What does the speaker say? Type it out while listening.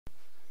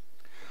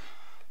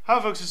Hi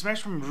folks, it's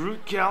Max from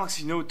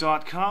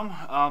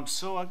RootGalaxyNote.com.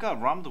 So I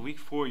got ROM of the week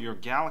for your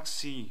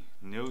Galaxy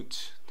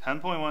Note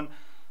 10.1.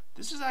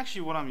 This is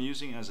actually what I'm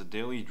using as a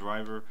daily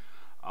driver.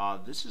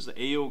 This is the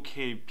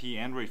AOKP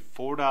Android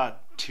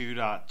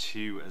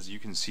 4.2.2, as you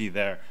can see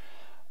there.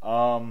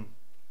 I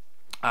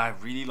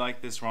really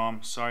like this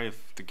ROM. Sorry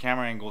if the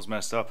camera angle is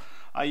messed up.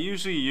 I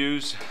usually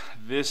use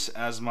this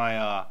as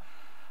my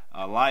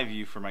live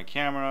view for my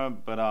camera,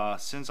 but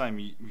since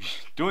I'm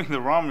doing the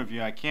ROM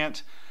review, I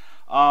can't.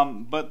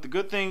 But the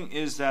good thing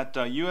is that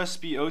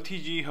USB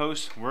OTG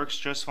host works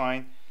just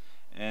fine,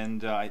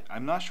 and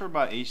I'm not sure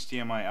about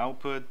HDMI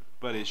output,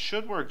 but it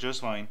should work just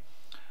fine.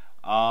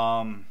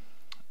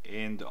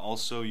 And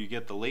also you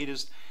get the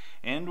latest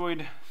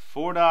Android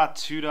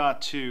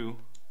 4.2.2,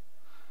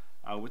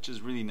 which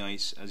is really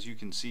nice, as you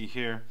can see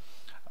here.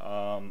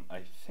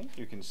 I think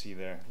you can see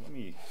there. Let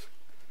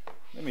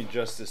me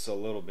adjust this a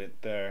little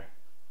bit there.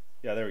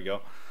 Yeah, there we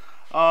go.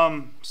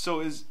 So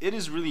it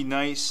is really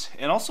nice,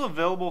 and also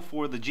available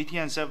for the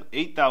GTN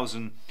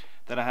 8000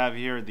 that I have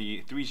here,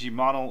 the 3G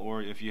model,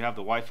 or if you have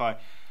the Wi-Fi,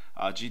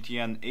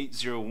 GTN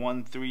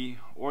 8013,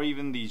 or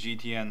even the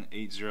GTN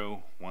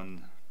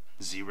 8010.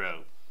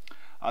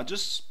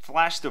 Just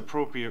flash the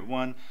appropriate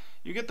one.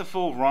 You get the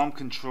full ROM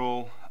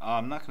control.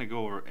 I'm not going to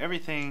go over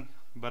everything,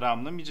 but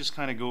let me just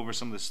kind of go over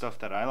some of the stuff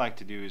that I like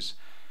to do. Is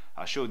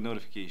show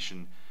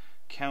notification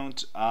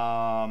count,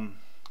 back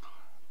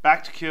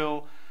to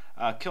kill,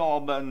 kill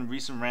all button,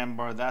 recent RAM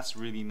bar. That's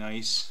really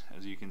nice.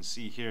 As you can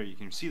see here, you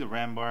can see the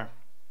RAM bar.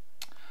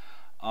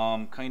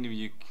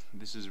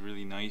 This is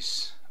really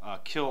nice.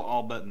 Kill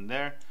all button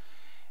there.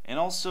 And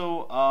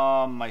also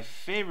my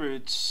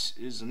favorite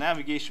is the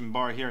navigation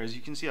bar here. As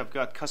you can see, I've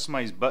got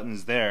customized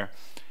buttons there.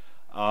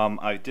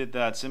 I did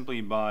that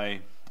simply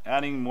by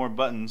adding more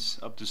buttons,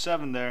 up to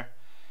 7 there,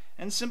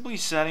 and simply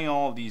setting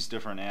all of these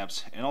different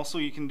apps. And also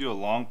you can do a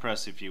long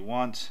press if you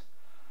want.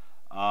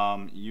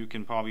 You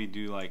can probably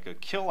do like a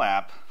kill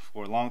app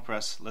for long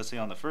press, let's say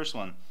on the first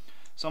one.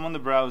 So I'm on the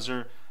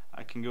browser,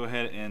 I can go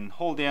ahead and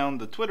hold down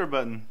the Twitter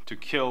button to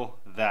kill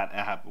that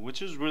app,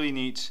 which is really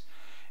neat.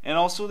 And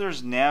also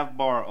there's nav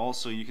bar.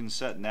 Also you can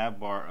set nav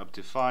bar up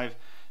to 5.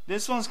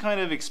 This one's kind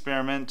of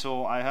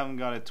experimental. I haven't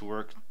got it to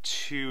work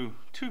too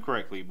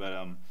correctly,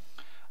 but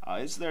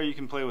it's there. You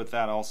can play with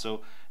that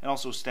also. And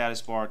also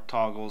status bar,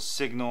 toggles,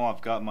 signal.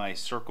 I've got my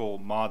circle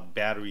mod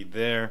battery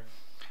there,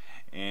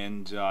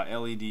 and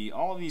LED.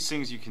 All of these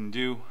things you can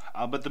do,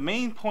 but the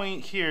main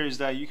point here is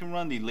that you can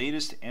run the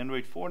latest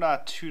Android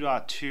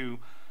 4.2.2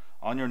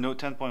 on your Note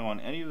 10.1,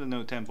 any of the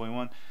Note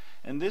 10.1,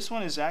 and this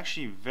one is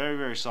actually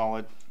very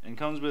solid, and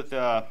comes with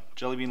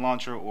Jelly Bean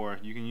launcher, or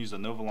you can use the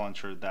Nova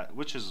launcher,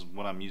 which is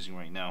what I'm using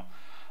right now.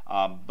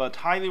 But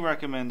highly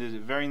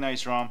recommended. Very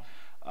nice ROM.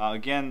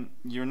 Again,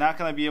 you're not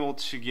going to be able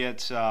to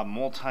get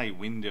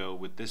multi-window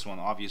with this one,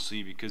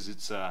 obviously, because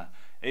it's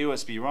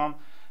AOSP ROM.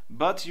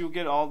 But you'll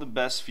get all the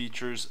best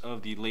features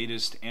of the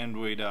latest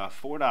Android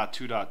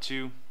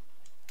 4.2.2.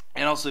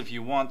 And also, if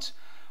you want,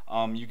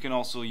 you can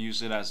also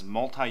use it as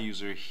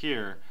multi-user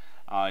here.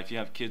 If you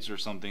have kids or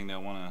something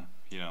that want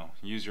to,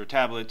 use your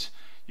tablet,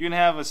 you can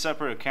have a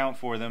separate account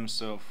for them.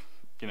 So,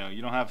 you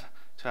don't have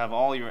to have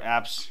all your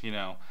apps,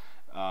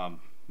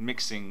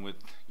 mixing with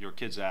your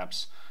kids'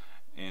 apps,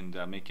 and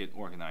make it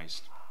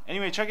organized.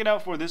 Anyway, check it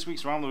out for this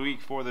week's ROM of the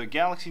week for the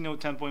Galaxy Note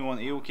 10.1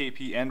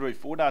 AOKP Android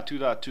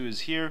 4.2.2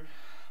 is here.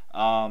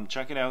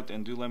 Check it out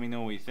and do let me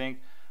know what you think.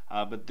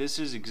 But this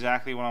is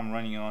exactly what I'm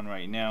running on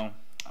right now.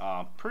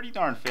 Pretty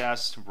darn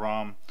fast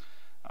ROM.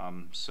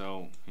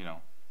 So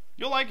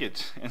you'll like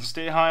it, and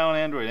stay high on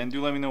Android, and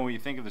do let me know what you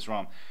think of this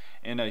ROM.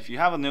 And if you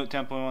have a Note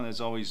 10.1, as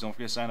always, don't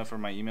forget to sign up for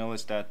my email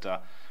list at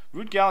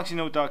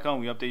RootGalaxyNote.com.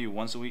 We update you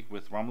once a week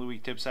with ROM of the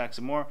week tips, hacks,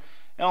 and more.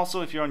 And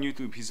also, if you're on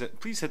YouTube,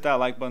 please hit that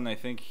like button, I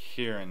think,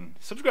 here, and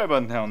subscribe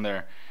button down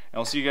there. And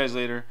I'll see you guys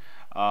later.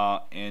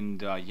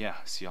 Yeah,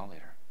 see y'all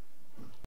later.